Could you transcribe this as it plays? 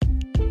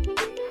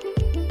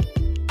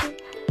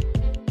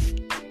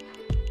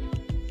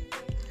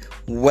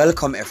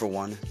Welcome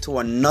everyone to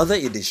another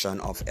edition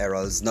of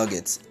Errol's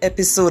Nuggets,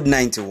 episode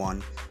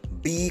 91,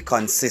 Be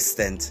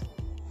Consistent.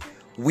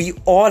 We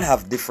all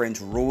have different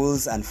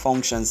roles and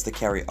functions to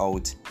carry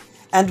out,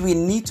 and we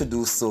need to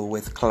do so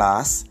with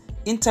class,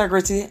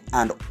 integrity,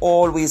 and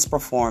always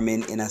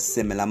performing in a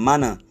similar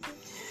manner.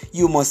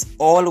 You must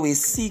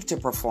always seek to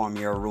perform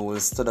your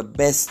roles to the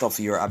best of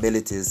your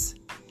abilities.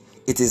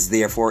 It is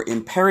therefore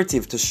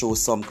imperative to show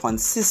some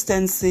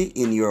consistency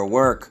in your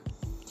work.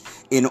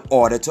 In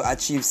order to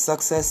achieve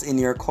success in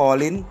your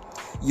calling,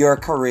 your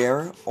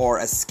career, or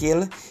a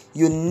skill,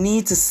 you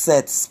need to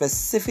set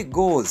specific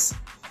goals.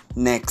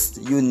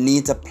 Next, you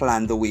need to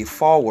plan the way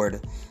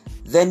forward.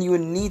 Then you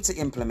need to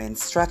implement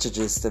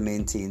strategies to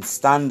maintain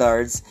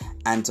standards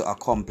and to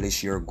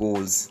accomplish your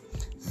goals.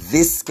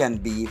 This can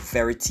be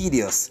very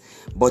tedious,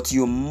 but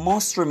you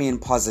must remain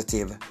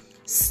positive,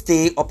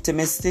 stay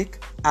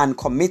optimistic, and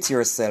commit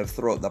yourself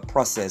throughout the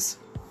process.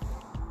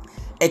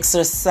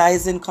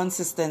 Exercising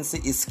consistency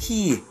is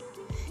key.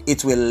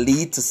 It will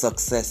lead to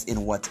success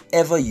in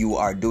whatever you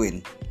are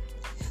doing.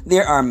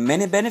 There are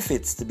many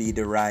benefits to be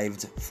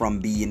derived from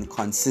being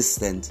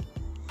consistent.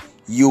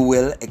 You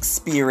will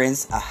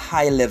experience a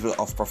high level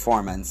of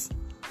performance.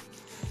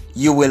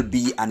 You will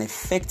be an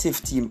effective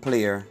team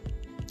player.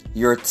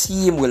 Your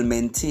team will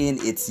maintain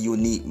its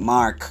unique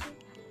mark.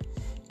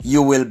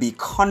 You will be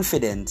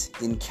confident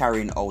in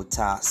carrying out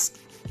tasks.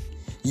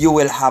 You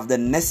will have the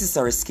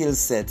necessary skill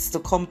sets to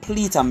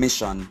complete a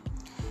mission.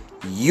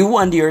 You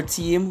and your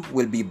team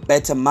will be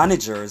better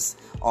managers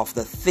of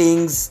the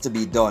things to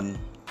be done.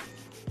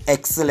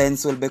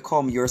 Excellence will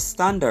become your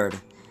standard,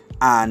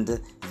 and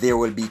there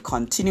will be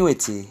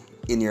continuity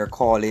in your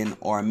calling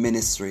or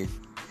ministry.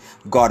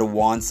 God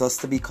wants us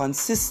to be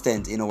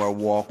consistent in our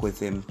walk with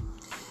Him.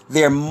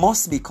 There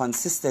must be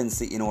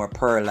consistency in our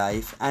prayer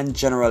life and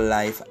general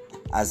life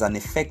as an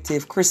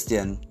effective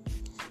Christian.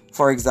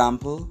 For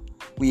example,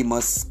 we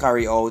must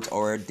carry out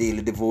our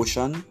daily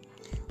devotion,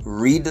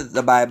 read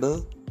the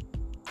Bible,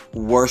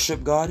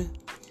 worship God,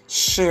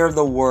 share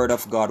the Word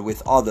of God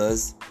with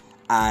others,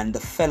 and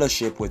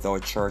fellowship with our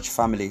church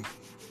family.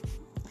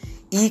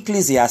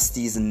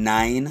 Ecclesiastes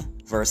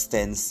 9 verse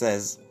 10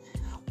 says,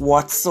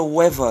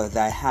 "Whatsoever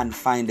thy hand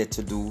findeth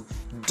to do,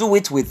 do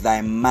it with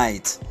thy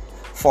might.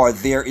 For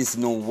there is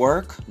no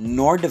work,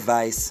 nor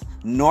device,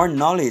 nor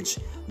knowledge,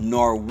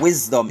 nor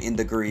wisdom in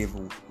the grave,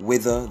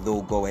 whither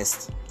thou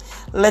goest."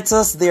 Let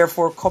us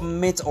therefore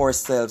commit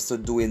ourselves to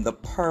doing the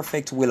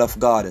perfect will of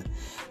God,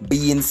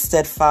 being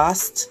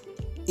steadfast,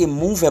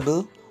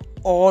 immovable,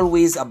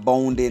 always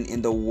abounding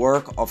in the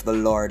work of the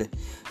Lord,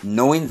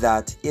 knowing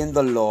that in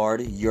the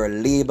Lord your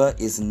labor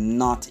is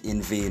not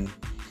in vain.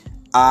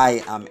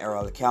 I am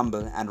Errol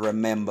Campbell, and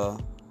remember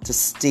to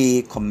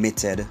stay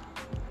committed.